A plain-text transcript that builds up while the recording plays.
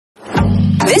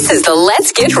This is the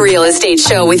Let's Get Real Estate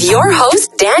Show with your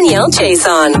host, Danielle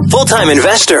Chason. Full-time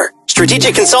investor,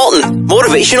 strategic consultant,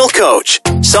 motivational coach,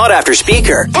 sought-after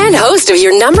speaker, and host of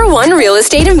your #1 real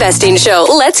estate investing show,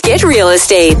 Let's Get Real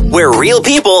Estate, where real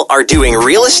people are doing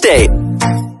real estate.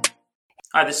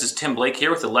 Hi, this is Tim Blake here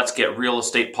with the Let's Get Real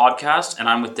Estate podcast, and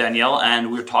I'm with Danielle,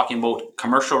 and we're talking about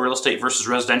commercial real estate versus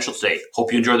residential today.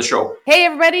 Hope you enjoy the show. Hey,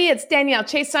 everybody, it's Danielle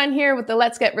Chason here with the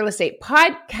Let's Get Real Estate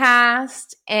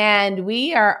podcast, and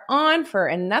we are on for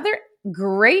another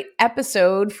great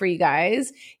episode for you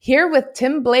guys here with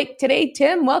Tim Blake today.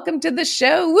 Tim, welcome to the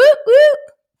show. Whoop,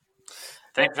 whoop.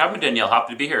 Thanks for having me, Danielle.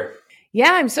 Happy to be here.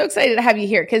 Yeah, I'm so excited to have you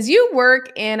here because you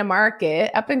work in a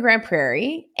market up in Grand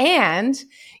Prairie, and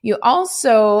you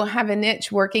also have a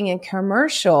niche working in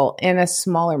commercial in a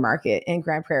smaller market in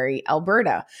Grand Prairie,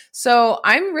 Alberta. So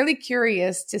I'm really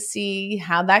curious to see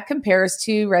how that compares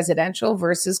to residential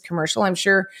versus commercial. I'm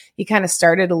sure you kind of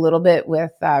started a little bit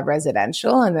with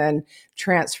residential and then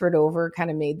transferred over, kind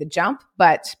of made the jump.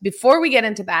 But before we get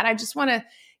into that, I just want to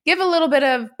give a little bit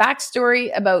of backstory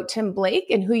about Tim Blake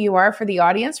and who you are for the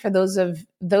audience, for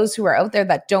those who are out there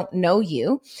that don't know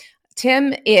you.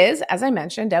 Tim is, as I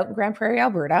mentioned, out in Grand Prairie,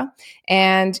 Alberta,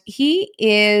 and he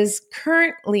is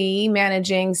currently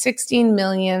managing 16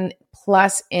 million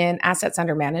plus in assets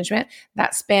under management.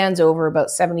 That spans over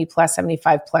about 70 plus,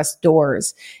 75 plus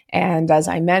doors. And as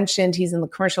I mentioned, he's in the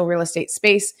commercial real estate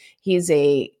space. He's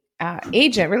a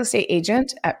real estate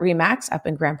agent at Remax up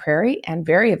in Grand Prairie, and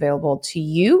very available to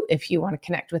you if you want to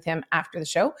connect with him after the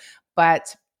show.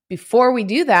 But before we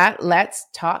do that, let's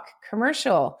talk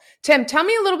commercial. Tim, tell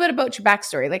me a little bit about your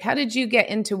backstory. Like, how did you get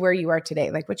into where you are today?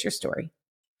 Like, what's your story?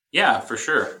 Yeah, for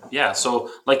sure. Yeah.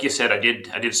 So like you said, I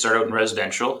did start out in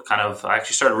residential. I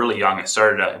actually started really young.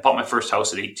 I bought my first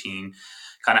house at 18,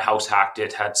 kind of house hacked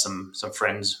it, had some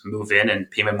friends move in and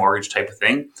pay my mortgage type of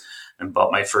thing, and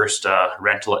bought my first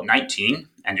rental at 19,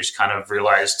 and just kind of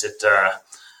realized that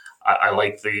I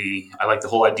like the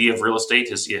whole idea of real estate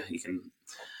is you can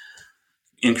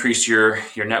increase your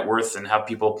net worth and have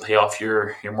people pay off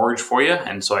your mortgage for you.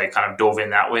 And so I kind of dove in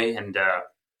that way and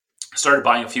started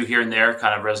buying a few here and there,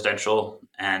 kind of residential,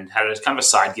 and had it as kind of a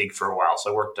side gig for a while.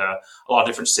 So I worked a lot of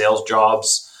different sales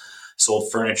jobs,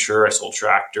 sold furniture, I sold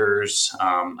tractors,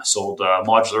 I sold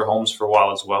modular homes for a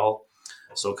while as well.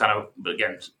 So kind of,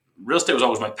 again, real estate was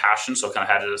always my passion, so I kind of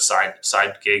had it as a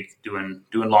side gig, doing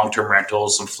long-term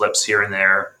rentals, some flips here and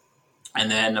there. And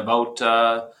then about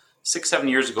 6-7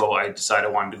 years ago, I decided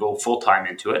I wanted to go full-time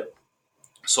into it.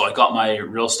 So I got my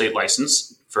real estate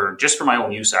license for my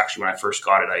own use. Actually, when I first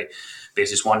got it, I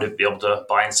basically just wanted to be able to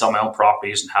buy and sell my own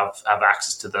properties and have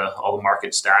access to all the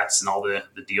market stats and all the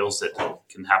deals that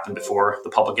can happen before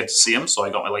the public gets to see them. So I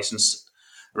got my license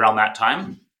around that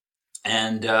time.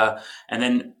 And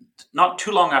then not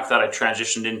too long after that, I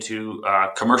transitioned into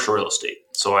commercial real estate.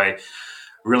 So I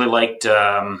really liked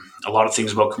a lot of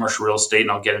things about commercial real estate,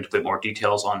 and I'll get into a bit more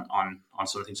details on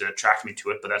some of the things that attracted me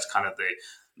to it. But that's kind of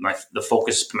my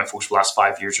focus for the last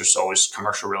 5 years or so is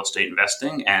commercial real estate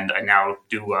investing. And I now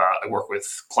I work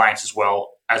with clients as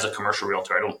well as a commercial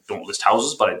realtor. I don't list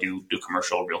houses, but I do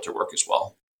commercial realtor work as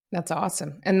well. That's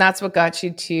awesome. And that's what got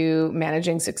you to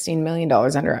managing $16 million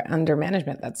under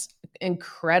management. That's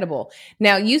incredible.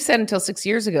 Now, you said until 6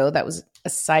 years ago, that was a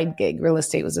side gig. Real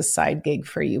estate was a side gig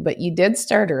for you, but you did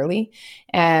start early.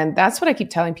 And that's what I keep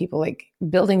telling people, like,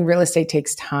 building real estate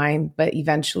takes time, but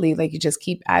eventually, like, you just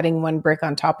keep adding one brick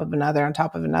on top of another,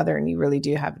 and you really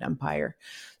do have an empire.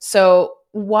 So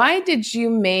why did you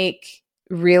make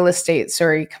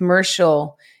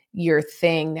commercial your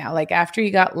thing now? Like, after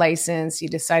you got licensed, you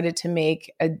decided to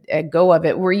make a go of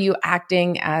it. Were you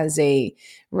acting as a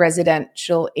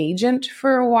residential agent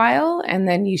for a while and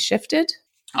then you shifted?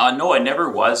 No, I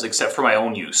never was, except for my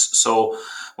own use. So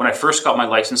when I first got my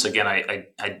license, again,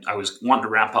 I was wanting to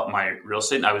ramp up my real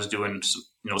estate, and I was doing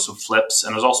some flips,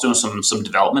 and I was also doing some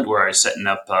development where I was setting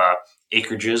up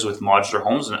acreages with modular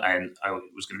homes, and I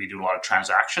was going to be doing a lot of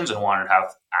transactions and wanted to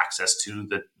have access to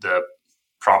the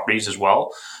properties as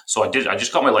well. So I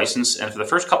just got my license, and for the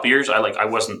first couple of years, I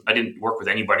didn't work with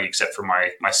anybody except for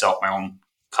myself, my own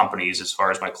companies as far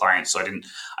as my clients. So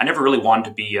I never really wanted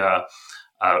to be a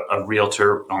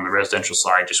realtor on the residential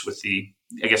side, just with the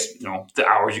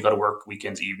hours you got to work,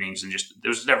 weekends, evenings, and just, it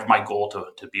was never my goal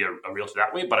to be a realtor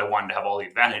that way, but I wanted to have all the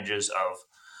advantages of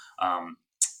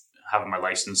having my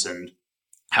license and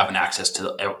having access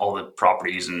to all the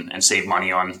properties and save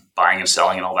money on buying and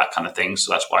selling and all that kind of thing.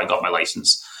 So that's why I got my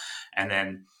license. And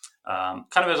then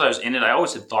kind of as I was in it, I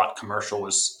always had thought commercial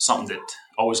was something that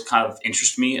always kind of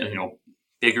interested me, and,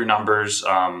 bigger numbers,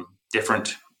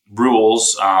 different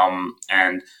rules,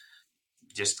 and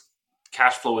just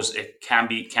cash flow it can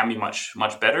be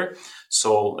much better.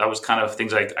 So that was kind of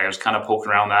things I was kind of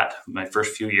poking around that my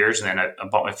first few years, and then I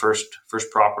bought my first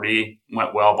property,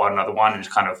 went well, bought another one, and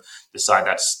just kind of decide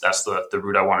that's the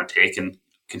route I want to take, and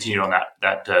continued on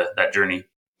that journey.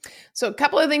 So a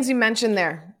couple of things you mentioned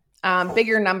there,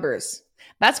 bigger numbers.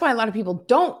 That's why a lot of people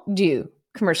don't do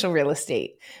commercial real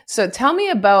estate. So tell me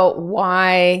about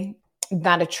why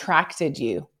that attracted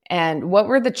you. And what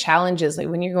were the challenges like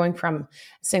when you're going from a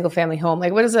single family home?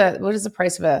 Like what is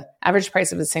the average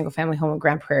price of a single family home in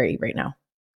Grande Prairie right now?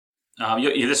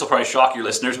 This will probably shock your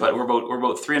listeners, but we're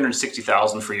about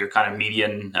 $360,000 for your kind of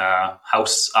median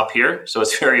house up here. So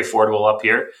it's very affordable up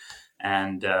here,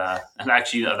 and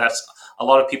actually that's a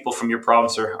lot of people from your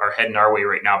province are heading our way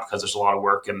right now because there's a lot of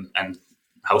work and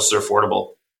houses are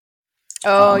affordable.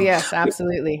 Oh yes,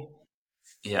 absolutely.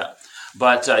 Yeah.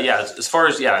 But as far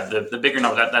as the bigger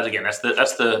number, that again, that's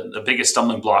the biggest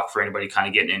stumbling block for anybody kind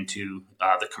of getting into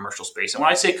the commercial space. And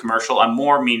when I say commercial, I'm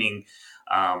more meaning,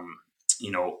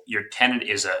 your tenant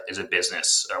is a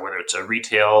business, whether it's a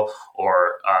retail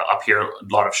or up here a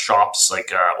lot of shops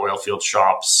like oil field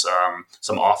shops,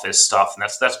 some office stuff, and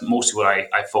that's mostly what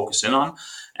I focus in on,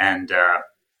 and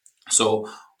so.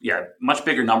 Yeah, much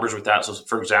bigger numbers with that. So,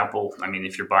 for example, I mean,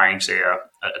 if you're buying, say, a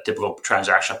typical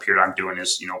transaction up here that I'm doing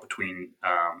is, between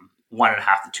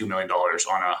 $1.5 to $2 million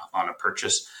on a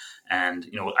purchase, and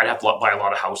I'd have to buy a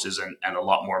lot of houses and a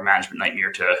lot more management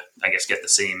nightmare to, I guess, get the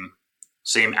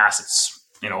same assets,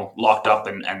 locked up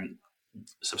and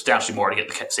substantially more to get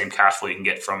the same cash flow you can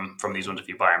get from these ones if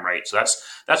you buy them right. So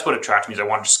that's what attracted me. Is I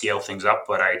wanted to scale things up,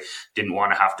 but I didn't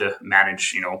want to have to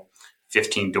manage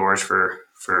 15 doors for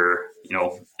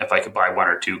if I could buy one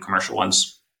or two commercial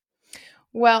ones.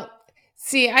 Well,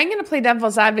 see, I'm going to play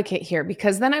devil's advocate here,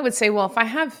 because then I would say, well, if I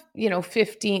have,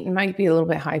 15, it might be a little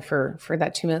bit high for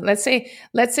that 2 million. Let's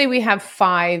say we have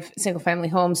 5 single family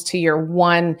homes to your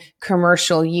one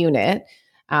commercial unit,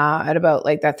 at about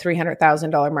like that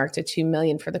 $300,000 mark to 2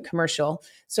 million for the commercial.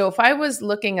 So if I was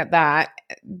looking at that,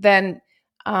 then,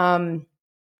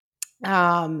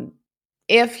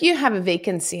 if you have a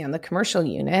vacancy on the commercial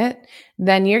unit,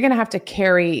 then you're going to have to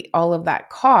carry all of that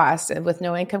cost with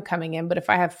no income coming in. But if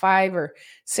I have 5 or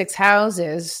 6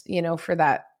 houses, for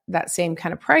that same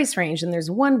kind of price range, and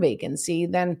there's one vacancy,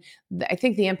 then I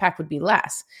think the impact would be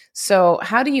less. So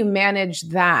how do you manage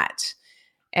that?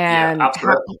 And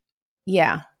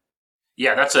yeah,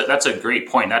 that's a great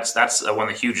point. That's one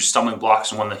of the hugest stumbling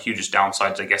blocks and one of the hugest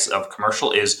downsides, I guess, of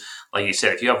commercial is, like you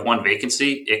said, if you have one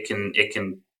vacancy, it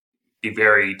can be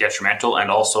very detrimental, and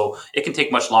also it can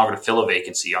take much longer to fill a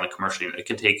vacancy on a commercial unit. It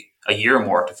can take a year or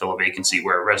more to fill a vacancy,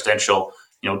 where residential,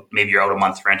 maybe you're out a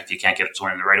month rent if you can't get it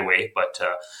someone in the right away. But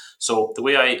so the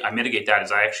way I mitigate that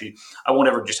is I won't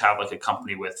ever just have like a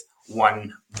company with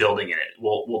one building in it.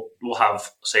 We'll have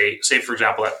say for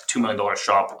example that $2 million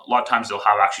shop. A lot of times they'll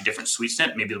have actually different suites in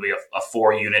it. Maybe it'll be a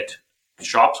 4-unit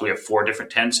shop, so we have 4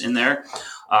 different tenants in there.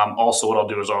 Also, what I'll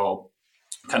do is I'll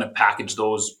kind of package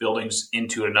those buildings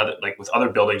into another, like with other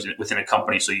buildings within a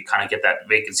company, so you kind of get that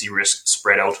vacancy risk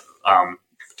spread out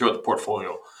throughout the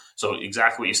portfolio. So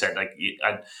exactly what you said. Like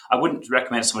I wouldn't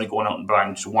recommend somebody going out and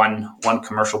buying just one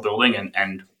commercial building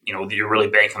and you're really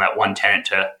banking on that one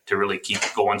tenant to really keep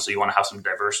going. So you want to have some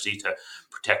diversity to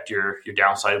protect your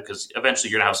downside, because eventually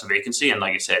you're gonna have some vacancy. And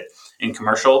like I said, in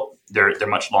commercial, they're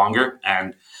much longer,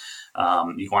 and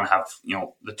you want to have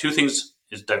the two things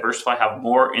is diversify, have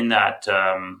more in that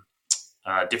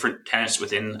different tenants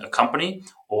within a company,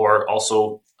 or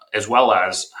also as well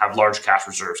as have large cash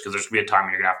reserves, because there's going to be a time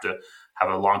when you're going to have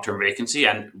a long-term vacancy,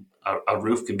 and a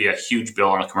roof can be a huge bill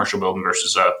on a commercial building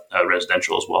versus a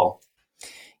residential as well.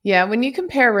 Yeah, when you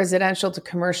compare residential to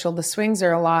commercial, the swings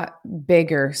are a lot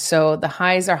bigger. So the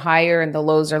highs are higher and the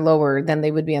lows are lower than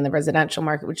they would be in the residential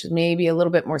market, which is maybe a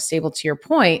little bit more stable. To your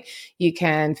point, you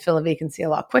can fill a vacancy a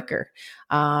lot quicker.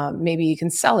 Maybe you can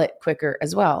sell it quicker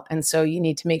as well. And so you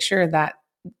need to make sure that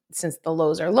since the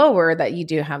lows are lower, that you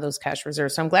do have those cash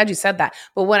reserves. So I'm glad you said that.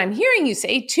 But what I'm hearing you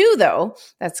say too, though,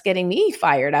 that's getting me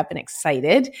fired up and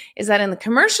excited, is that in the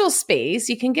commercial space,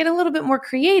 you can get a little bit more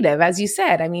creative. As you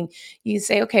said, I mean, you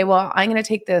say, okay, well, I'm going to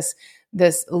take this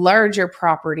larger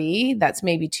property that's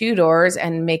maybe 2 doors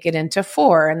and make it into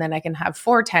 4. And then I can have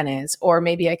 4 tenants, or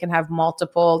maybe I can have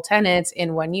multiple tenants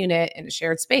in one unit in a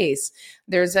shared space.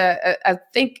 There's I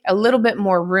think a little bit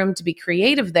more room to be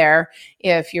creative there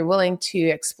if you're willing to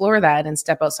explore that and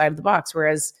step outside of the box.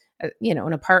 Whereas,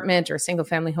 an apartment or a single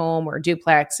family home or a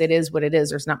duplex, it is what it is.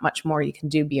 There's not much more you can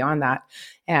do beyond that.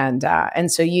 And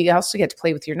so you also get to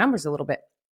play with your numbers a little bit.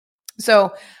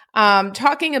 So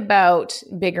Talking about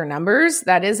bigger numbers,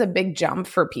 that is a big jump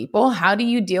for people. How do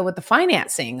you deal with the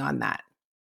financing on that?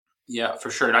 Yeah,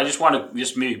 for sure. And I just want to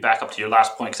just maybe back up to your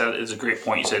last point, because that is a great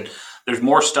point. You said there's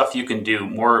more stuff you can do,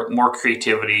 more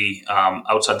creativity,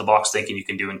 outside the box thinking you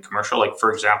can do in commercial. Like,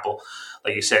 for example,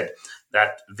 like you said,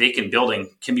 that vacant building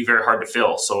can be very hard to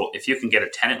fill. So if you can get a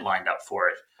tenant lined up for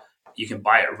it, you can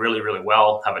buy it really, really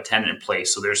well, have a tenant in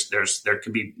place. So there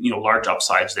could be, large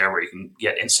upsides there where you can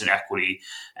get instant equity,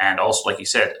 and also, like you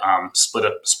said, split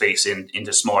up space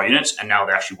into smaller units, and now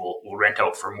they actually will rent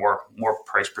out for more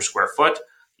price per square foot.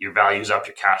 Your value's up,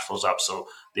 your cash flow's up. So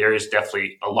there is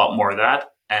definitely a lot more of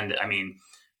that. And I mean,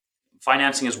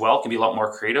 financing as well can be a lot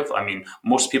more creative. I mean,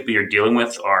 most people you're dealing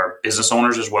with are business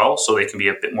owners as well, so they can be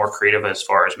a bit more creative as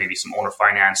far as maybe some owner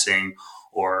financing,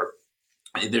 or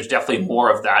there's definitely more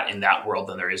of that in that world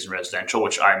than there is in residential,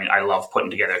 which I love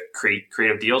putting together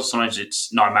creative deals. Sometimes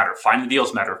it's not a matter of finding the deal,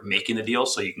 it's a matter of making the deal,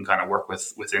 so you can kind of work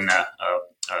within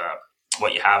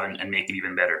what you have and make it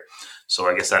even better. So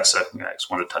I guess I just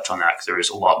wanted to touch on that, because there is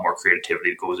a lot more creativity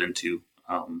that goes into,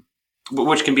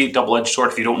 which can be a double-edged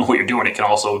sword. If you don't know what you're doing, it can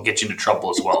also get you into trouble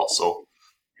as well. So.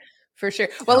 For sure.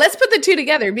 Well, let's put the two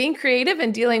together, being creative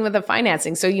and dealing with the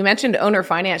financing. So you mentioned owner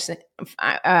financing.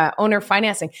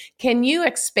 Can you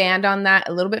expand on that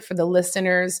a little bit for the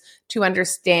listeners to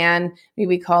understand? Maybe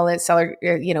we call it seller,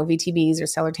 VTBs or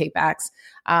seller take backs.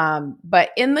 But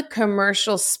in the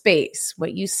commercial space,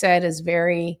 what you said is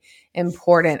very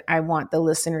important. I want the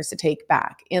listeners to take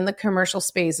back. In the commercial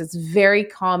space, it's very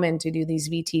common to do these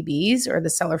VTBs or the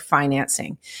seller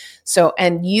financing. So,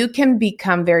 and you can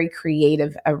become very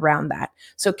creative around that.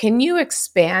 So can you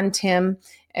expand, Tim,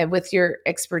 with your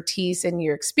expertise and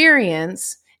your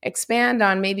experience, expand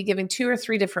on maybe giving 2 or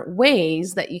 3 different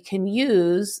ways that you can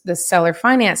use the seller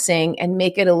financing and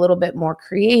make it a little bit more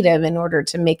creative in order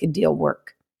to make a deal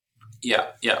work?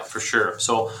 Yeah, for sure.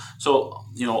 So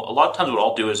a lot of times what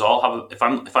I'll do is I'll have if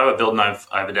I have a building I've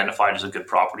identified as a good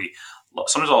property.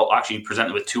 Sometimes I'll actually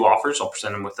present it with 2 offers. I'll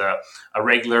present them with a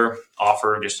regular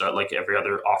offer, just like every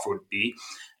other offer would be,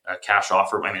 a cash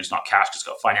offer. I mean, it's not cash, it's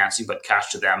got financing, but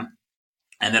cash to them.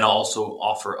 And then I'll also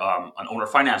offer an owner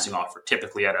financing offer,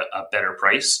 typically at a better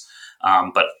price.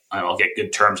 But I'll get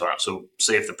good terms on it. So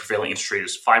say if the prevailing interest rate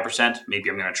is 5%, maybe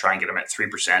I'm going to try and get them at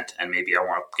 3%. And maybe I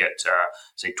want to get,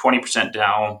 say 20%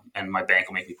 down, and my bank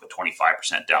will make me put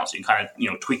 25% down. So you can kind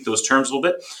of, tweak those terms a little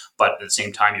bit, but at the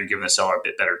same time, you're giving the seller a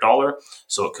bit better dollar.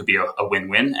 So it could be a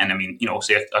win-win. And I mean,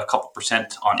 say a couple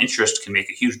percent on interest can make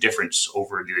a huge difference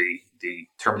over the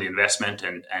term of the investment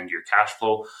and your cash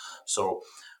flow. So,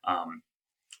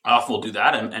 I often will do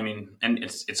that. And I mean, and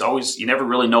it's always, you never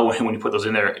really know when you put those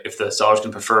in there, if the sellers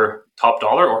can prefer top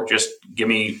dollar or just give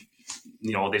me,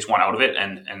 they just want out of it.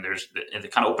 And they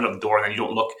kind of open up the door, and then you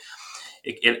don't look.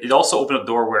 It also opened up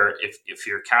the door where if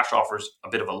your cash offers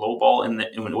a bit of a low ball in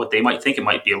what they might think, it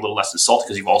might be a little less insulting,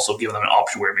 because you've also given them an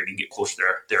option where maybe you can get close to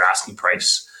their asking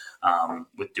price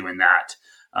with doing that.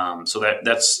 So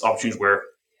that's opportunities where,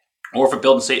 or if a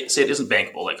building, say it isn't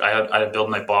bankable. Like I had a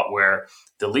building I bought where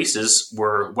the leases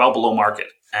were well below market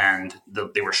and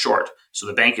they were short. So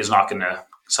the bank is not going to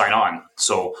sign on.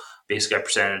 So basically I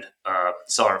presented a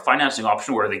seller financing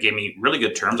option where they gave me really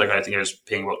good terms. Like I think I was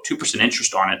paying about 2%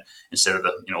 interest on it instead of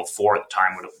the 4 at the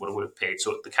time would have paid.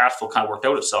 So the cash flow kind of worked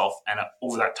out itself. And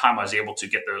over that time, I was able to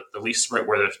get the leases right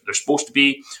where they're supposed to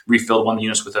be, refill one of the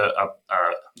units with a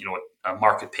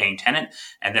market paying tenant.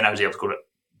 And then I was able to go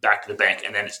back to the bank,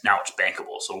 and then it's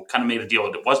bankable. So kind of made a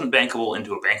deal that wasn't bankable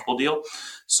into a bankable deal.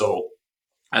 So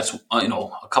that's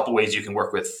a couple ways you can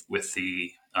work with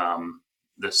the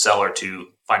seller to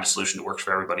find a solution that works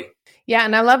for everybody. Yeah,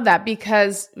 and I love that,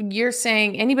 because you're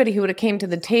saying anybody who would have came to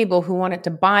the table who wanted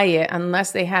to buy it,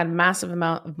 unless they had massive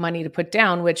amount of money to put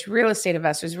down, which real estate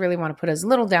investors really want to put as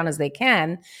little down as they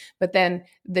can, but then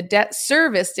the debt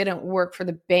service didn't work for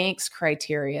the bank's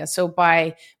criteria. So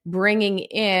by bringing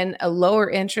in a lower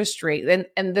interest rate,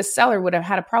 and the seller would have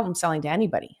had a problem selling to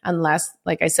anybody, unless,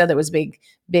 like I said, there was big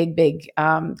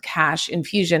cash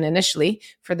infusion initially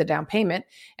for the down payment.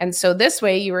 And so this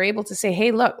way you were able to say,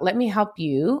 hey, look, let me help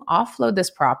you offload this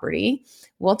property.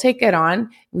 We'll take it on.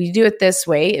 We do it this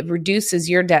way. It reduces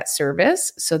your debt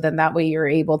service. So then that way you're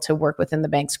able to work within the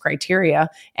bank's criteria,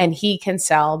 and he can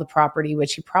sell the property,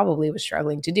 which he probably was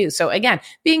struggling to do. So again,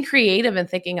 being creative and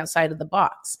thinking outside of the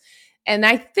box. And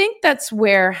I think that's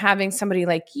where having somebody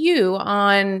like you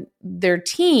on their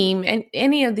team, and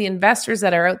any of the investors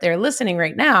that are out there listening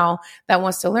right now that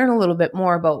wants to learn a little bit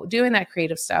more about doing that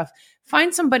creative stuff,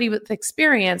 find somebody with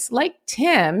experience like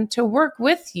Tim to work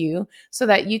with you so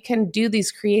that you can do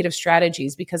these creative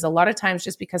strategies. Because a lot of times,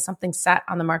 just because something sat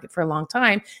on the market for a long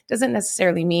time doesn't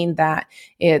necessarily mean that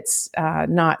it's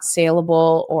not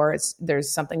saleable or there's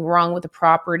something wrong with the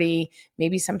property.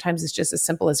 Maybe sometimes it's just as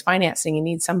simple as financing. You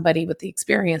need somebody with the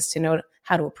experience to know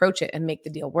how to approach it and make the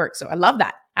deal work. So I love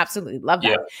that. Absolutely love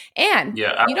that. Yeah. And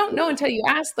you don't know until you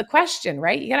ask the question,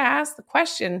 right? You got to ask the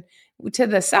question to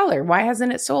the seller. Why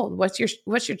hasn't it sold? What's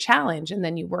your challenge? And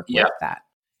then you work with that.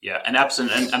 Yeah. And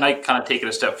absolutely. And I kind of take it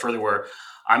a step further where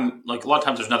I'm like, a lot of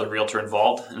times there's another realtor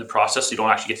involved in the process. So you don't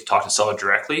actually get to talk to the seller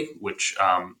directly, which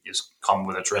is common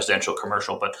whether it's residential,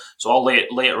 commercial. But so I'll lay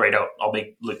it right out. I'll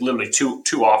make like literally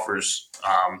two offers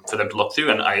for them to look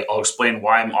through, and I'll explain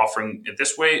why I'm offering it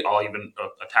this way. I'll even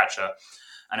attach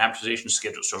an amortization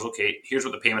schedule. So, okay, here's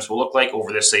what the payments will look like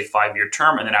over this, say, 5-year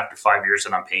term. And then after 5 years,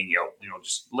 then I'm paying you out.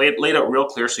 Just lay it out real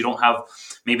clear so you don't have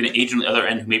maybe an agent on the other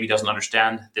end who maybe doesn't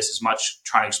understand this as much,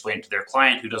 trying to explain it to their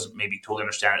client who doesn't maybe totally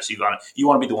understand it. So you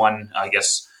want to be the one, I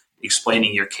guess,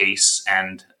 explaining your case.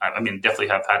 And I mean, definitely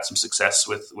have had some success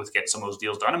with getting some of those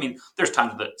deals done. I mean, there's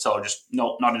times that the seller just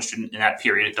not interested in that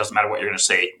period. It doesn't matter what you're going to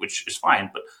say, which is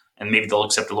fine. And maybe they'll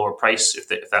accept a lower price if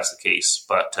that's the case.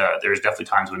 But there's definitely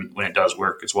times when it does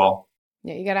work as well.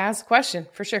 Yeah, you got to ask a question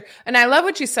for sure. And I love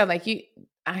what you said. Like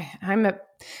I'm a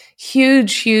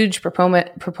huge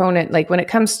proponent. Like when it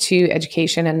comes to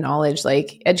education and knowledge,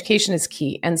 like education is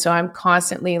key. And so I'm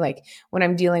constantly like when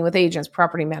I'm dealing with agents,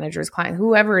 property managers, client,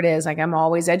 whoever it is, like I'm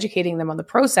always educating them on the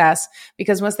process,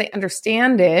 because once they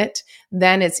understand it,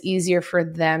 then it's easier for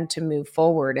them to move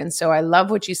forward. And so I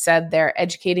love what you said there,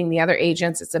 educating the other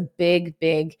agents. It's a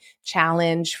big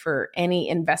challenge for any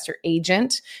investor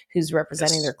agent who's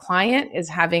representing their client, is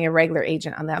having a regular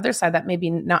agent on the other side that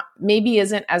maybe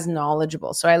isn't as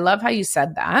knowledgeable. So I love how you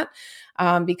said that,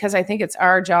 because I think it's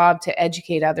our job to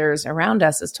educate others around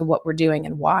us as to what we're doing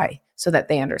and why, so that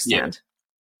they understand.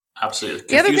 Yeah, absolutely.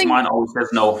 Confused mind always says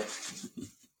no.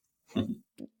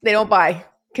 They don't buy.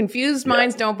 Confused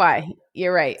minds don't buy.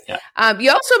 You're right. Yeah.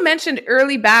 You also mentioned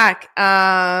early back,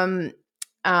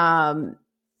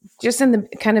 just in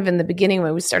the beginning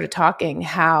when we started talking,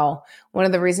 how one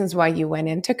of the reasons why you went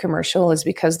into commercial is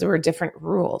because there were different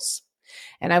rules.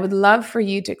 And I would love for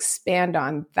you to expand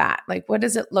on that. Like, what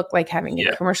does it look like having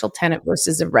a commercial tenant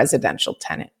versus a residential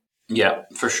tenant? Yeah,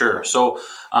 for sure. So,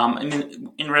 I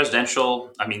mean, in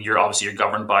residential, I mean, you're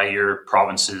governed by your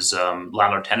province's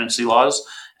landlord tenancy laws.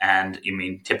 And I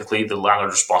mean, typically the landlord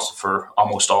is responsible for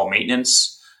almost all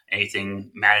maintenance. Anything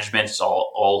management is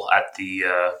all at the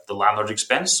landlord's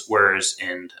expense. Whereas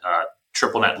in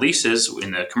triple net leases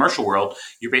in the commercial world,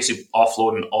 you're basically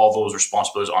offloading all those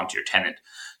responsibilities onto your tenant.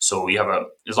 So you have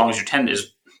as long as your tenant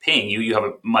is paying you, you have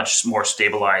a much more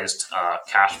stabilized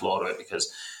cash flow out of it.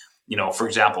 Because, for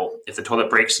example, if the toilet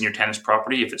breaks in your tenant's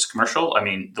property, if it's commercial, I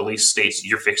mean, the lease states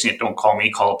you're fixing it. Don't call me,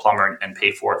 call a plumber and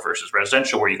pay for it. Versus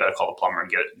residential, where you got to call the plumber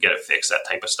and get it fixed, that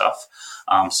type of stuff.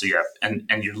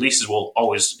 And your leases will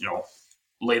always,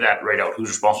 lay that right out, who's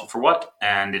responsible for what.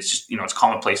 And it's just, it's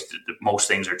commonplace that most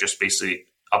things are just basically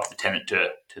up to the tenant to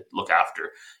look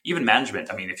after. Even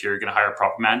management. I mean, if you're going to hire a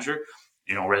property manager,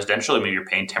 residential, I mean, you're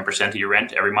paying 10% of your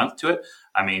rent every month to it.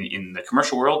 I mean, in the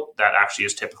commercial world, that actually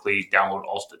is typically downloaded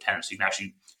also to tenants. So you can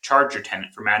actually charge your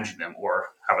tenant for managing them, or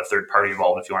have a third party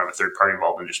involved. If you want to have a third party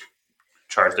involved, and just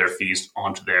charge their fees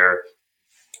onto their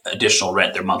additional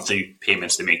rent, their monthly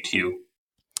payments they make to you.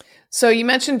 So you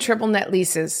mentioned triple net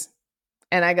leases,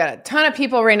 and I got a ton of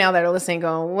people right now that are listening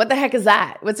going, what the heck is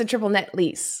that? What's a triple net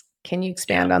lease? Can you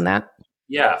expand on that?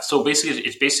 Yeah. So basically,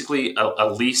 it's basically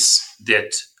a lease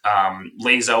that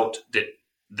lays out that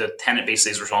the tenant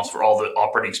basically is responsible for all the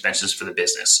operating expenses for the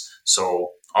business.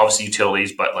 So obviously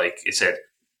utilities, but like it said,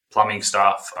 plumbing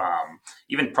stuff,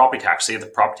 even property tax. Say the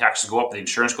property taxes go up, the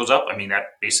insurance goes up. I mean,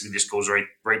 that basically just goes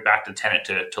right back to the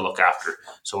tenant to look after.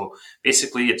 So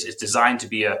basically, it's designed to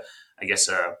be a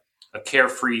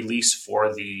carefree lease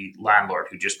for the landlord,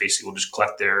 who just basically will just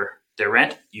collect their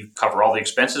rent. You cover all the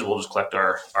expenses. We'll just collect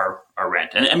our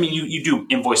rent. And I mean, you do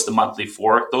invoice the monthly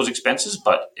for those expenses,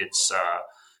 but it's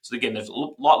so again, there's a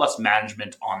lot less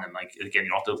management on them. Like again,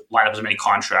 you don't have to line up as many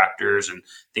contractors and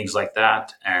things like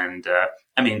that. And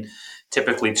I mean,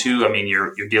 typically too, I mean,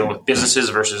 you're dealing with businesses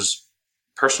versus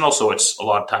personal, so it's a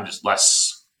lot of times it's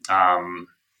less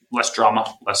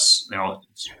drama, less,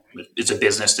 it's a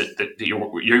business that you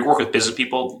work with business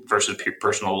people versus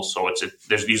personal. So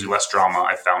there's usually less drama,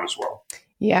 I've found as well.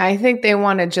 Yeah. I think they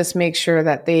want to just make sure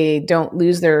that they don't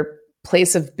lose their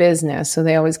place of business. So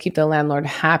they always keep the landlord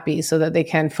happy so that they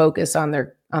can focus on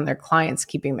on their clients,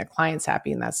 keeping their clients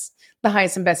happy, and that's the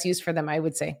highest and best use for them, I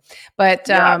would say. But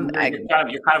you're kind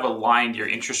of aligned. Your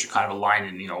interests are kind of aligned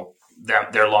in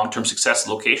their long-term success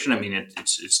location. I mean,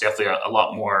 it's definitely a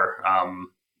lot more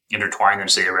intertwined than,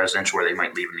 say, a residential where they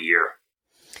might leave in a year.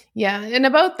 Yeah. And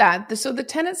about that, so the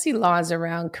tenancy laws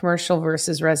around commercial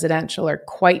versus residential are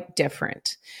quite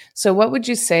different. So what would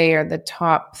you say are the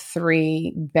top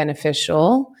 3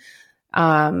 beneficial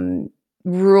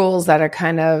rules that are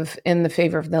kind of in the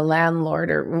favor of the landlord,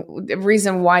 or the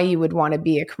reason why you would want to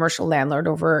be a commercial landlord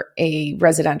over a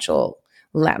residential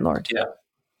landlord? Yeah.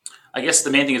 I guess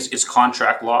the main thing is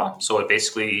contract law. So it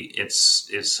basically is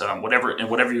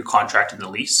whatever you contract in the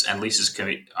lease, and leases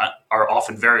are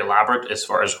often very elaborate as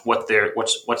far as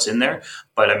what's in there.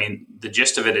 But I mean, the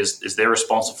gist of it is they're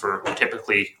responsible for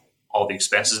typically all the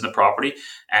expenses in the property,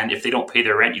 and if they don't pay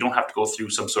their rent, you don't have to go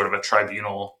through some sort of a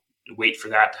tribunal, wait for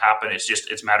that to happen. It's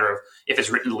a matter of, if it's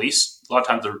written in the lease, a lot of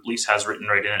times the lease has written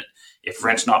right in it, if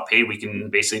rent's not paid, we can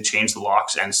basically change the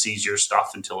locks and seize your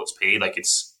stuff until it's paid. Like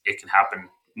it can happen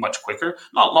much quicker.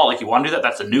 Not like you want to do that.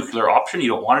 That's a nuclear option. You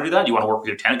don't want to do that. You want to work with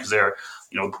your tenant because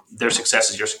their success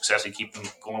is your success and keep them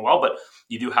going well. But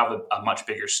you do have a much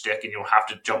bigger stick, and you don't have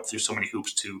to jump through so many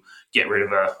hoops to get rid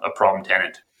of a problem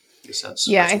tenant. I think that's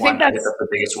the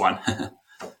biggest one.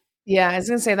 Yeah, I was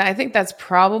going to say that. I think that's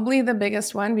probably the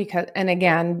biggest one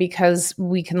because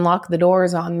we can lock the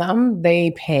doors on them,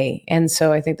 they pay. And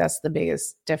so I think that's the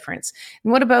biggest difference.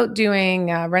 And what about doing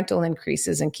rental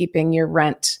increases and keeping your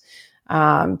rent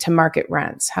to market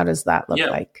rents? How does that look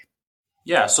like?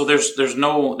 Yeah, so there's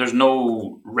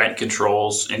no rent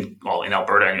controls in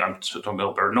Alberta. I'm talking about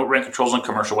Alberta. No rent controls on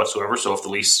commercial whatsoever. So if the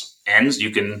lease ends, you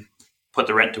can put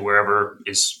the rent to wherever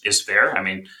is fair. I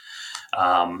mean,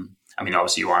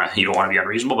 obviously you don't want to be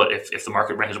unreasonable, but if the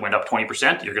market rent has went up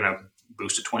 20%, you're going to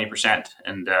boost it 20%,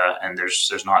 and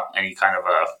there's not any kind of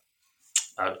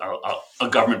a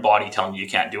government body telling you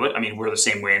can't do it. I mean, we're the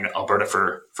same way in Alberta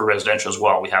for residential as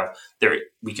well.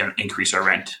 We can increase our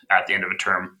rent at the end of a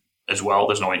term as well.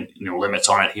 There's no limits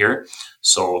on it here.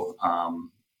 So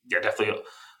definitely.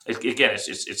 Again,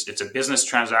 it's a business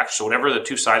transaction. So whatever the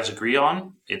two sides agree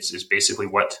on, it's basically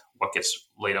what gets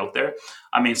laid out there.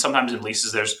 I mean, sometimes in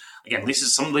leases,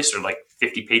 some leases are like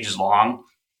 50 pages long.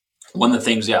 One of the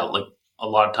things, like a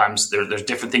lot of times there's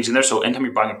different things in there. So anytime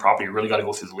you're buying a property, you really got to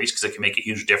go through the lease because it can make a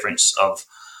huge difference of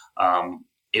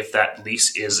if that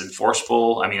lease is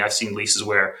enforceable. I mean, I've seen leases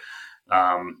where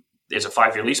there's a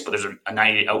 5-year lease, but there's a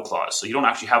 90-day out clause. So you don't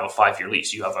actually have a 5-year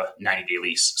lease. You have a 90-day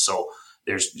lease. So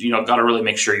there's, got to really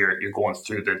make sure you're going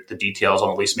through the details on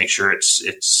the lease, make sure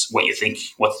it's what you think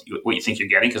you're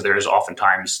getting, because there is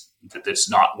oftentimes that it's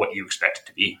not what you expect it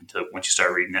to be once you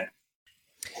start reading it.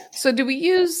 So do we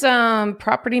use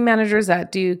property managers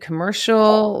that do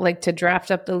commercial, like to draft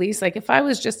up the lease? Like if I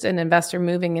was just an investor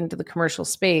moving into the commercial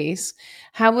space,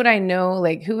 how would I know,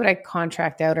 like who would I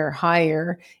contract out or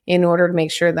hire in order to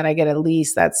make sure that I get a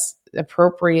lease that's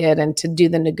appropriate and to do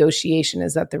the negotiation?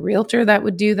 Is that the realtor that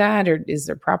would do that, or is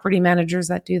there property managers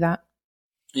that do that?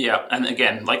 Yeah, and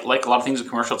again, like a lot of things in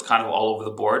commercial, it's kind of all over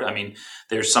the board. I mean,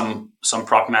 there's some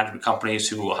property management companies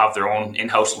who will have their own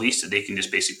in-house lease that they can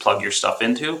just basically plug your stuff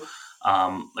into.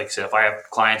 Like I said, if I have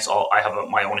clients, I have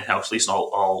my own in-house lease, and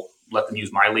I'll let them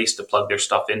use my lease to plug their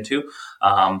stuff into.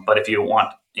 But if you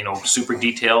want, super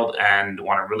detailed and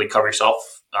want to really cover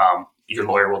yourself, your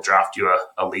lawyer will draft you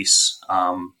a lease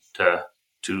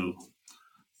to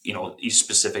each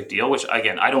specific deal, which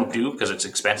again, I don't do because it's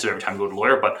expensive every time you go to a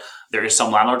lawyer, but there is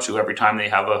some landlords who every time they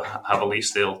have a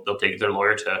lease, they'll take their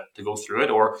lawyer to go through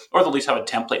it, or they'll at least have a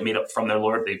template made up from their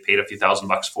lawyer they paid a few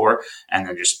 $1,000s for, and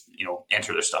then just,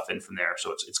 enter their stuff in from there.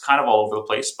 So it's kind of all over the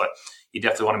place, but you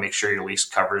definitely want to make sure your lease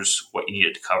covers what you need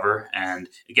it to cover. And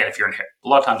again, if you're a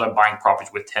lot of times I'm buying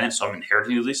properties with tenants, so I'm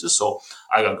inheriting these leases. So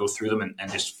I got to go through them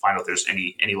and just find out if there's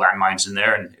any landmines in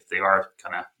there. And if they are,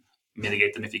 kind of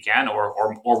mitigate them if you can, or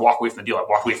walk away from the deal. I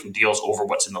walk away from deals over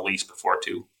what's in the lease before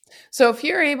too. So if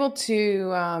you're able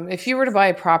to, if you were to buy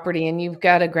a property and you've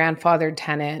got a grandfathered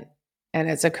tenant and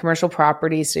it's a commercial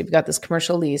property, so you've got this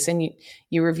commercial lease and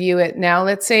you review it. Now,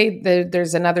 let's say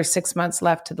there's another 6 months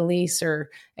left to the lease or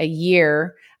a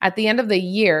year. At the end of the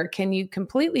year, can you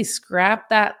completely scrap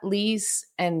that lease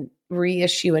and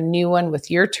reissue a new one with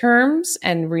your terms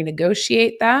and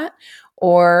renegotiate that?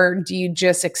 Or do you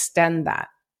just extend that?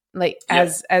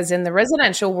 As in the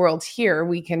residential world here,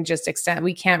 we can just extend,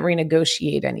 we can't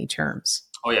renegotiate any terms.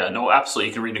 Oh yeah, no, absolutely.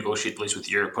 You can renegotiate the lease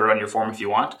put it on your form if you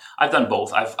want. I've done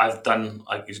both. I've done,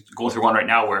 going through one right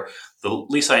now where the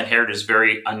lease I inherited is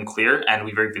very unclear, and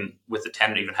we've even with the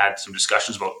tenant even had some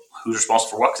discussions about who's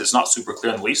responsible for what, because it's not super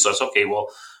clear in the lease. So it's okay. Well,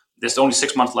 there's only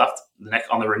 6 months left. The next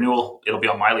on the renewal, it'll be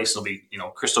on my lease. It'll be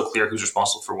crystal clear who's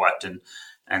responsible for what.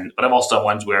 But I've also done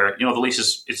ones where the lease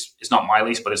is it's not my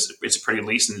lease, but it's a pretty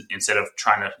lease. And instead of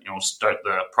trying to start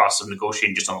the process of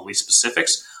negotiating just on the lease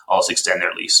specifics, I'll just extend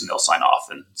their lease and they'll sign off.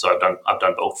 And so I've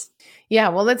done both. Yeah,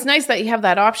 well, it's nice that you have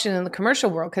that option in the commercial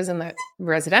world, because in the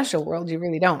residential world, you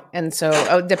really don't. And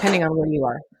so depending on where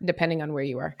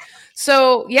you are.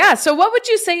 So, yeah. So what would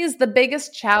you say is the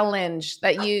biggest challenge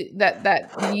that you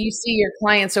see your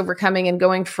clients overcoming and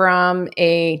going from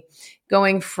a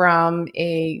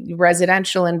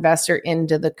residential investor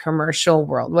into the commercial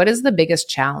world? What is the biggest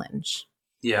challenge?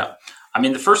 Yeah. I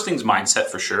mean, the first thing's mindset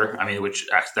for sure. I mean, which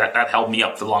that held me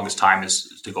up for the longest time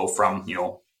is to go from,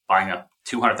 buying a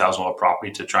 $200,000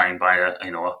 property to try and buy a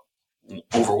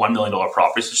over $1 million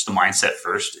property. It's just the mindset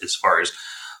first, as far as,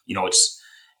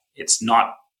 it's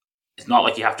not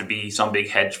like you have to be some big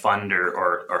hedge fund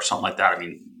or something like that. I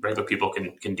mean, regular people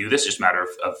can do this. It's just a matter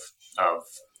of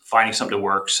finding something that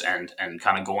works and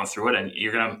kind of going through it. And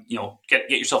you're going to, get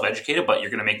yourself educated, but you're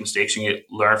going to make mistakes and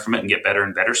learn from it and get better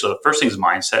and better. So the first thing is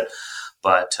mindset.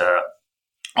 But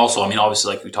also, I mean,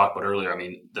 obviously, like we talked about earlier, I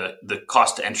mean, the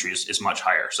cost to entry is much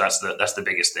higher. So that's the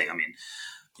biggest thing. I mean,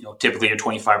 typically you're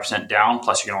 25% down,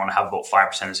 plus you're going to want to have about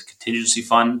 5% as a contingency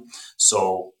fund.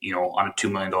 So, on a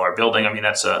 $2 million building, I mean,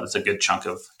 that's a good chunk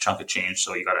of change.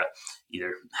 So you got to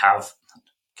either have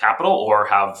capital or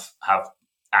have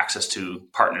access to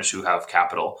partners who have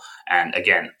capital. And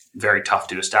again, very tough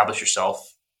to establish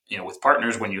yourself, with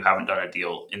partners when you haven't done a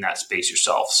deal in that space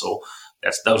yourself. So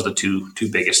those are the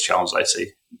two biggest challenges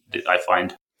I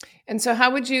find. And so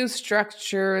how would you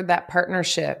structure that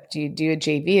partnership? Do you do a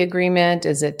JV agreement?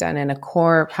 Is it done in a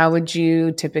corp? How would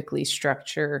you typically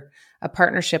structure a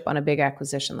partnership on a big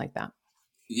acquisition like that?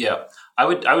 Yeah, I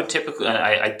would typically,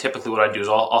 I typically what I do is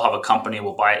I'll have a company,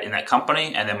 we'll buy it in that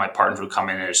company, and then my partners would come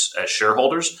in as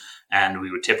shareholders, and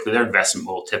we would their investment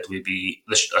will typically be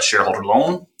a shareholder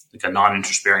loan, like a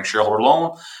non-interest bearing shareholder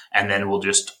loan, and then we'll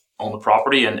just own the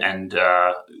property and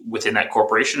within that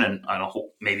corporation, and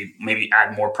maybe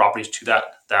add more properties to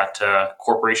that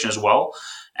corporation as well,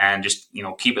 and just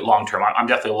keep it long term. I'm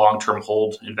definitely a long term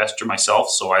hold investor myself,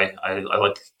 so I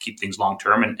like to keep things long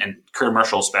term, and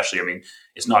commercial especially. I mean,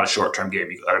 it's not a short term game.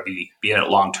 You got to be in it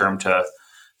long term to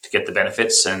get the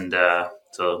benefits, and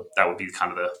so that would be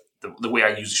kind of the way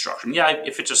I use the structure. And yeah,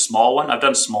 if it's a small one, I've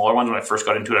done smaller ones when I first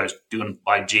got into it. I was doing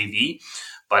by JV.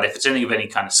 But if it's anything of any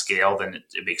kind of scale, then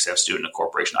it makes sense to do it in a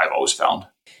corporation, I've always found.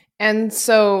 And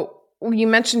so you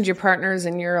mentioned your partners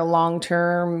and you're a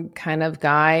long-term kind of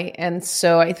guy. And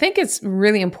so I think it's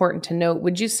really important to note,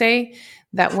 would you say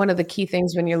that one of the key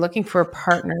things when you're looking for a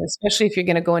partner, especially if you're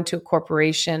going to go into a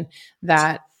corporation,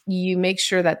 that you make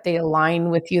sure that they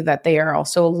align with you, that they are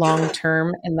also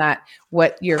long-term, and that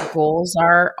what your goals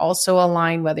are also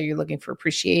align, whether you're looking for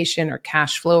appreciation or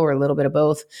cash flow or a little bit of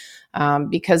both?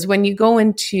 Because when you go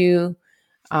into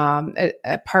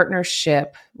a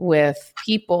partnership with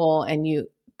people and you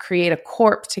create a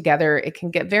corp together, it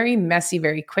can get very messy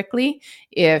very quickly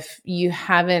if you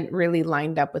haven't really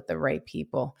lined up with the right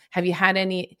people. Have you had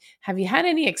any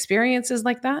experiences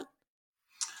like that?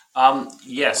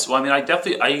 Yes. Well, I mean, I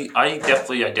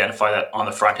definitely identify that on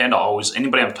the front end.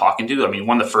 Anybody I'm talking to, I mean,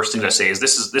 one of the first things I say is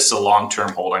this is a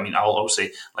long-term hold. I mean, I'll always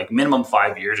say like minimum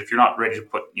 5 years. If you're not ready to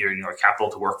put your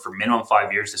capital to work for minimum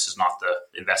 5 years, this is not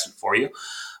the investment for you.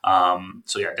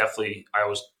 So yeah, definitely I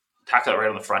always tackle that right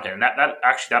on the front end. And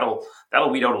that'll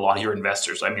weed out a lot of your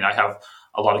investors. I mean, I have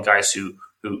a lot of guys who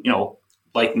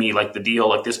like me, like the deal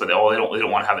like this, but they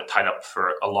don't want to have it tied up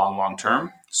for a long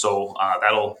term. So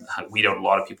that'll weed out a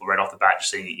lot of people right off the bat,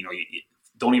 just saying, you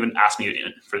don't even ask me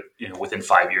for within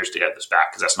 5 years to get this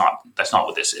back, because that's not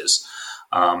what this is.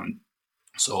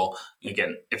 So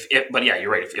again, but yeah,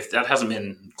 you're right. If that hasn't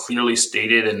been clearly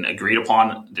stated and agreed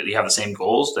upon that you have the same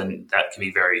goals, then that can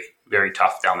be very, very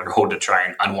tough down the road to try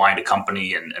and unwind a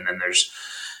company. And then there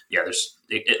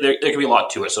can be a lot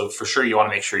to it. So for sure, you want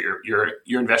to make sure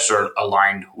your investors are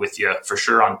aligned with you for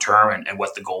sure on term and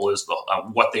what the goal is,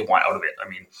 what they want out of it. I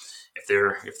mean,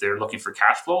 if they're looking for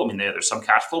cash flow, I mean, there's some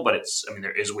cash flow, but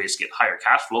there is ways to get higher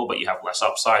cash flow, but you have less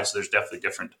upside. So there's definitely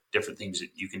different things that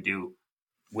you can do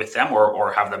with them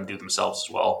or have them do themselves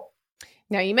as well.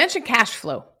 Now, you mentioned cash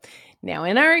flow. Now,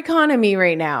 in our economy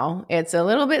right now, it's a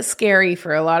little bit scary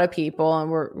for a lot of people,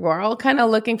 and we're all kind of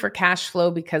looking for cash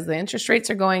flow because the interest rates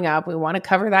are going up. We want to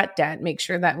cover that debt, make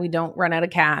sure that we don't run out of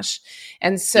cash.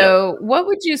 And so What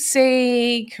would you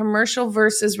say commercial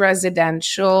versus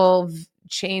residential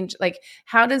change? Like,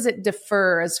 how does it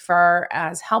differ as far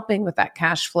as helping with that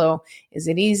cash flow? Is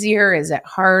it easier? Is it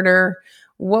harder?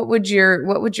 What would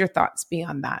your thoughts be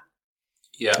on that?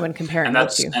 Yeah, when comparing and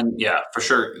those two. and yeah, for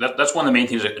sure. That's one of the main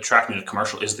things that attract me to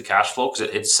commercial is the cash flow, because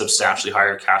it's substantially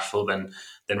higher cash flow than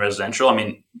residential. I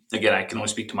mean, again, I can only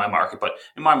speak to my market, but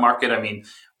in my market, I mean,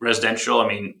 residential, I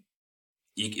mean,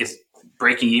 if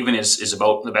breaking even is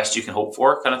about the best you can hope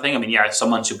for, kind of thing. I mean, yeah, some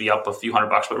months you'll be up a few $100,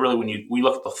 but really when we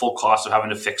look at the full cost of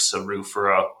having to fix a roof or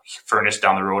a furnace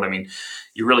down the road, I mean,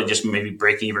 you're really just maybe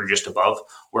breaking even or just above.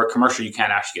 Where commercial, you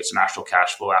can actually get some actual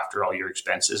cash flow after all your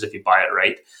expenses if you buy it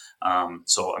right.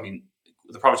 So, I mean,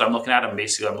 the properties I'm looking at, I'm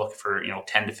looking for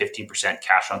 10 to 15%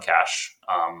 cash on cash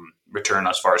return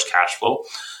as far as cash flow.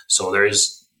 So there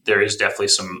is definitely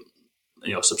some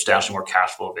substantially more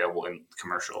cash flow available in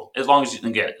commercial, as long as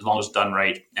it's done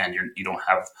right and you don't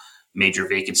have major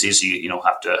vacancies. You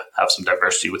have to have some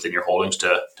diversity within your holdings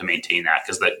to maintain that,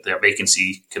 because the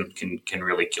vacancy can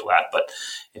really kill that. But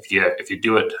if you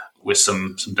do it with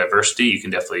some diversity, you can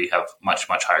definitely have much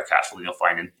higher cash flow than you'll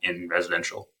find in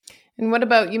residential. And what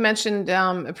about, you mentioned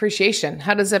appreciation.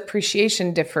 How does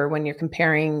appreciation differ when you're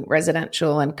comparing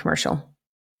residential and commercial?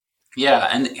 Yeah,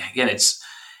 and again, it's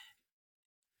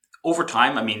over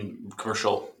time. I mean,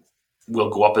 commercial will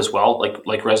go up as well,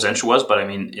 like residential was, but I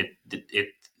mean,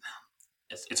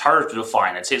 it's harder to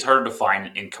define. I'd say it's harder to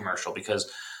define in commercial because,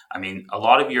 I mean, a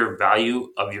lot of your value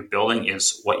of your building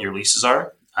is what your leases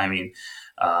are. I mean,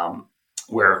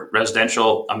 where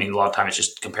residential, I mean, a lot of times it's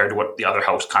just compared to what the other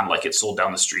house kind of like it's sold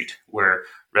down the street. Where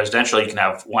residential, you can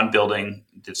have one building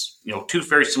that's, two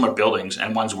very similar buildings,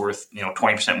 and one's worth,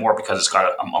 20% more because it's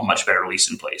got a much better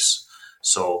lease in place.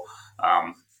 So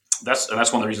that's one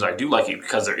of the reasons I do like it,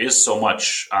 because there is so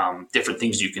much different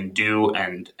things you can do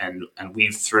and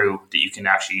weave through that you can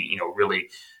actually, really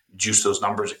juice those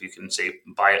numbers. If you can say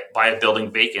buy a building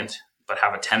vacant, but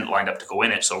have a tenant lined up to go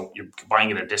in it. So you're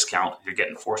buying it at a discount, you're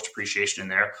getting forced appreciation in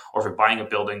there. Or if you're buying a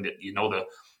building that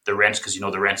the rents, because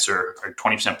the rents are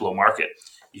 20% below market,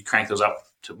 you crank those up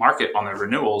to market on the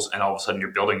renewals, and all of a sudden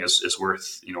your building is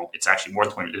worth, it's actually more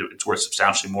than 20, it's worth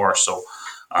substantially more. So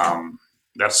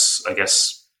that's, I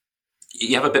guess,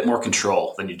 you have a bit more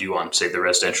control than you do on, say, the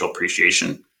residential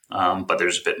appreciation. But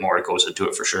there's a bit more that goes into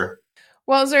it for sure.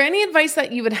 Well, is there any advice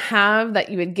that you would have that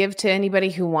you would give to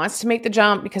anybody who wants to make the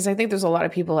jump? Because I think there's a lot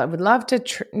of people that would love to,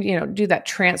 do that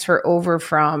transfer over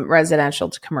from residential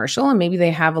to commercial. And maybe they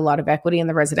have a lot of equity in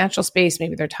the residential space.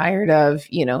 Maybe they're tired of,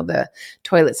 the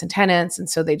toilets and tenants. And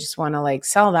so they just want to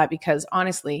sell that, because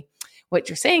honestly, what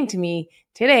you're saying to me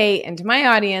today and to my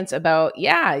audience about,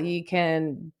 you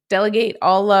can delegate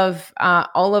all of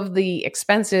the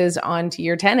expenses onto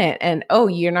your tenant, and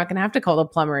you're not going to have to call the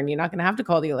plumber, and you're not going to have to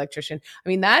call the electrician. I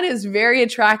mean, that is very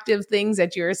attractive things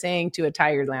that you're saying to a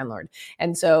tired landlord.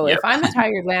 And so If I'm a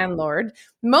tired landlord,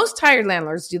 most tired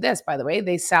landlords do this, by the way,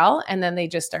 they sell and then they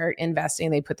just start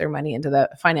investing. They put their money into the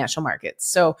financial markets.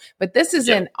 So, but this is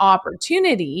an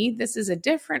opportunity. This is a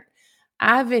different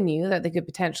avenue that they could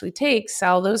potentially take,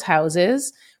 sell those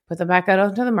houses, put them back out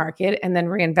onto the market, and then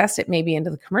reinvest it maybe into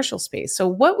the commercial space. So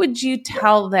what would you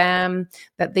tell them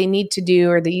that they need to do,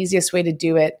 or the easiest way to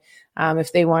do it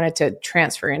if they wanted to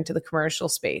transfer into the commercial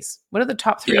space? What are the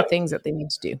top three things that they need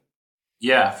to do?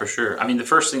 Yeah, for sure. I mean, the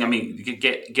first thing,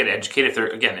 get educated.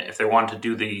 If they want to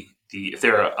do if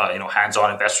they're a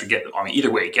hands-on investor,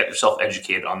 either way, get yourself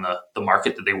educated on the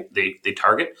market that they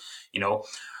target.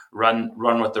 Run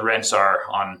what the rents are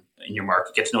in your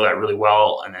market, get to know that really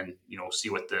well, and then see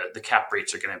what the cap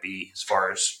rates are going to be as far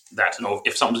as that, to know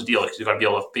if something's a deal. Because you've got to be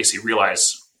able to basically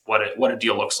realize what a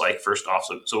deal looks like first off.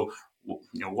 So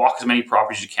walk as many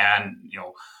properties as you can.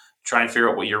 Try and figure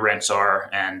out what your rents are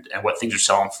and what things are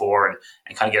selling for,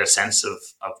 and kind of get a sense of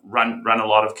run a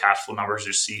lot of cash flow numbers,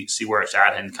 just see where it's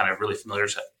at, and kind of really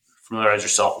familiarize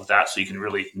yourself with that, so you can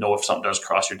really know if something does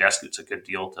cross your desk, it's a good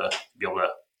deal to be able to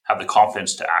have the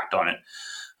confidence to act on it.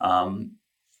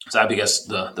 So that'd be, I guess,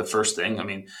 the first thing. I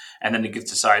mean, and then to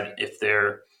decide if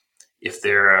they're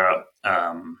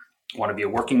want to be a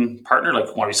working partner,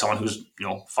 want to be someone who's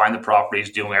find the properties,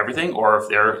 doing everything, or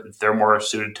if they're more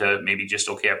suited to maybe just,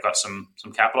 okay, I've got some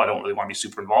capital, I don't really want to be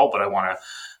super involved, but I want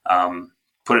to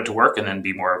put it to work, and then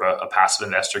be more of a passive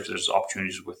investor, because there's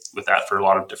opportunities with that for a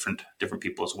lot of different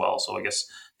people as well. So I guess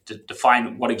to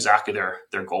define what exactly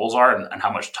their goals are, and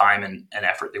how much time and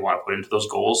effort they want to put into those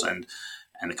goals, and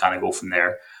to kind of go from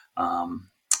there.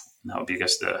 That would be, I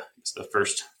guess, the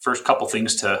first couple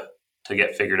things to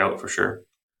get figured out for sure.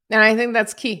 And I think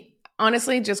that's key.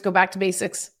 Honestly, just go back to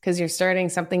basics, because you're starting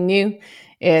something new.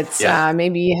 It's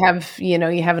maybe you have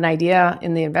an idea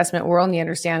in the investment world and you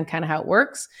understand kind of how it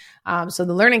works. So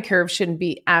the learning curve shouldn't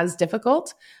be as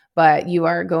difficult. but you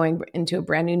are going into a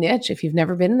brand new niche. If you've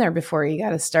never been there before, you got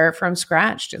to start from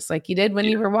scratch, just like you did when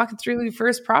you were walking through your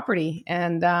first property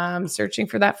and searching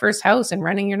for that first house and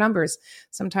running your numbers.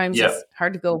 Sometimes it's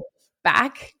hard to go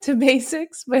back to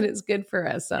basics, but it's good for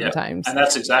us sometimes. And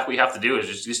that's exactly what you have to do,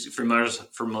 is just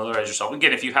familiarize yourself.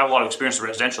 Again, if you have a lot of experience in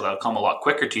residential, that'll come a lot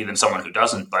quicker to you than someone who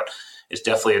doesn't, but it's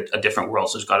definitely a different world.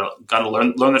 So you've got to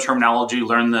learn the terminology,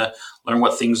 learn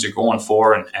what things you're going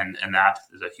for, and that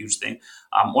is a huge thing.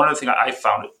 One other thing I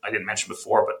found, I didn't mention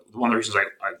before, but one of the reasons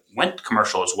I went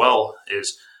commercial as well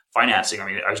is financing. I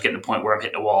mean, I was getting to the point where I'm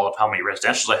hitting a wall of how many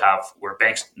residentials I have where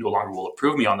banks no longer will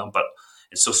approve me on them, but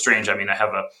it's so strange. I mean, I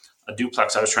have a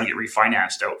duplex I was trying to get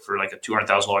refinanced out for like a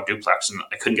 $200,000 duplex, and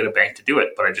I couldn't get a bank to do it,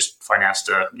 but I just financed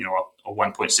a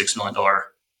 $1.6 million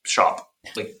shop.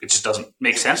 Like, it just doesn't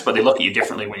make sense, but they look at you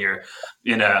differently when you're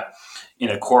in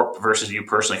a corp versus you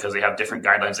personally, because they have different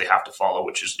guidelines they have to follow,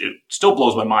 it still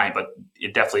blows my mind, but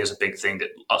it definitely is a big thing that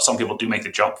some people do make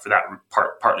the jump for that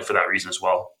partly for that reason as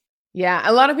well. Yeah,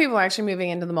 a lot of people are actually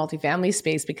moving into the multifamily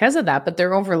space because of that, but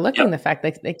they're overlooking the fact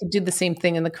that they could do the same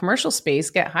thing in the commercial space,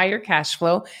 get higher cash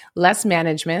flow, less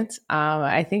management.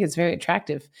 I think it's very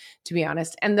attractive, to be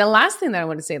honest. And the last thing that I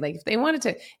want to say, like, if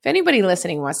anybody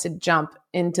listening wants to jump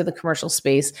into the commercial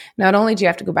space, not only do you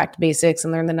have to go back to basics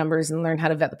and learn the numbers and learn how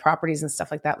to vet the properties and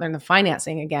stuff like that, learn the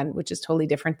financing again, which is totally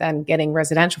different than getting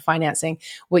residential financing.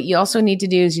 What you also need to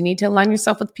do is you need to align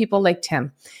yourself with people like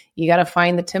Tim. You got to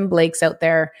find the Tim Blakes out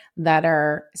there that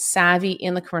are savvy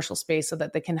in the commercial space so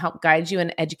that they can help guide you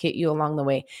and educate you along the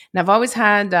way. And I've always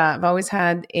had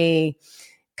a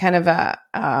kind of a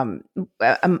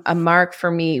mark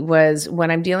for me was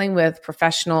when I'm dealing with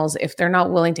professionals, if they're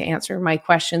not willing to answer my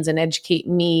questions and educate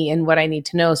me and what I need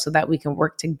to know so that we can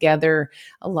work together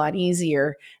a lot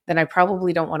easier, then I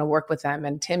probably don't want to work with them.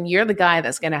 And Tim, you're the guy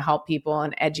that's going to help people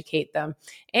and educate them.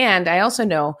 And I also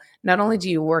know not only do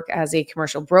you work as a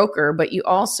commercial broker, but you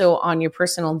also, on your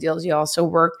personal deals, you also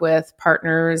work with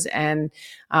partners and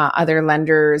other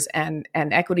lenders and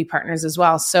equity partners as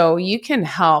well. So you can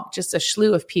help just a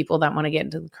slew of people that want to get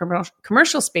into the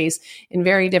commercial space in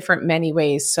very different, many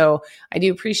ways. So I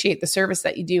do appreciate the service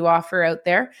that you do offer out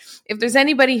there. If there's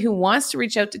anybody who wants to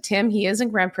reach out to Tim, he is in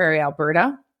Grand Prairie,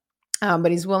 Alberta.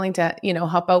 But he's willing to,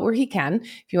 help out where he can.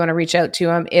 If you want to reach out to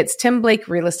him, it's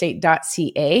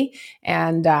timblakerealestate.ca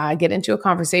and get into a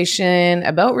conversation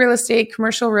about real estate,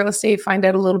 commercial real estate, find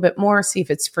out a little bit more, see if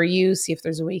it's for you, see if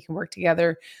there's a way you can work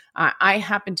together. I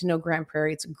happen to know Grand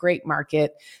Prairie. It's a great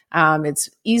market. It's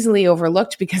easily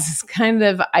overlooked because it's kind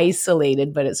of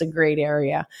isolated, but it's a great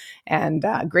area and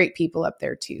great people up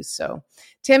there too. So,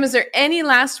 Tim, is there any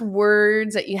last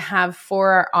words that you have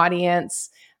for our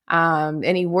audience?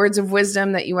 Any words of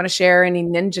wisdom that you want to share? Any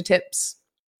ninja tips?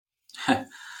 I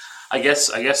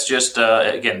guess just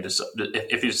again,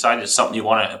 if you decide it's something you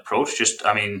want to approach, just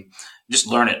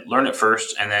learn it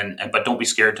first, but don't be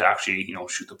scared to actually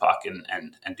shoot the puck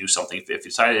and do something. If you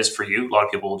decide it is for you, a lot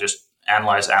of people will just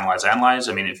analyze.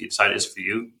 I mean, if you decide it is for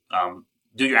you,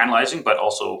 do your analyzing, but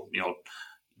also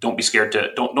don't be scared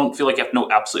to don't feel like you have to know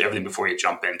absolutely everything before you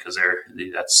jump in, because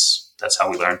that's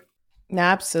how we learn.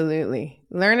 Absolutely.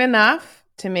 Learn enough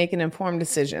to make an informed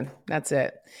decision. That's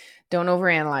it. Don't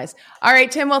overanalyze. All right,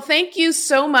 Tim. Well, thank you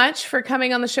so much for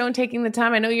coming on the show and taking the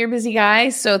time. I know you're a busy guy,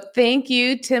 so thank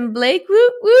you, Tim Blake. Woo,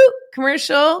 woo.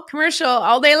 Commercial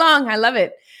all day long. I love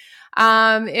it.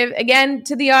 Again,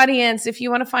 to the audience, if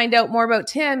you want to find out more about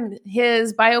Tim,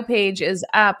 his bio page is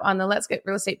up on the Let's Get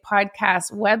Real Estate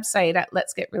Podcast website at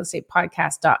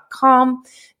letsgetrealestatepodcast.com.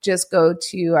 Just go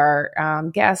to our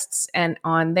guests, and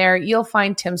on there, you'll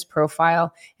find Tim's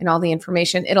profile and all the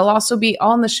information. It'll also be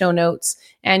all in the show notes,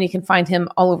 and you can find him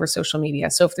all over social media.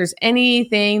 So if there's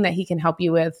anything that he can help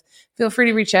you with, feel free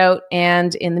to reach out.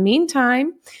 And in the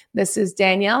meantime, this is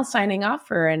Danielle signing off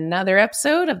for another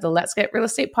episode of the Let's Get Real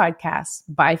Estate Podcast.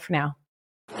 Bye for now.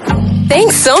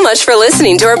 Thanks so much for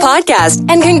listening to our podcast,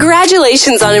 and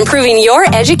congratulations on improving your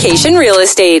education real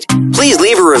estate. Please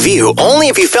leave a review only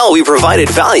if you felt we provided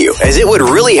value, as it would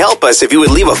really help us if you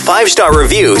would leave a 5-star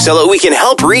review so that we can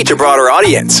help reach a broader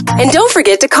audience. And don't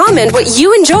forget to comment what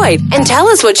you enjoyed and tell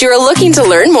us what you are looking to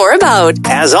learn more about.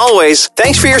 As always,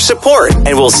 thanks for your support,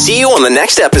 and we'll see you on the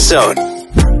next episode.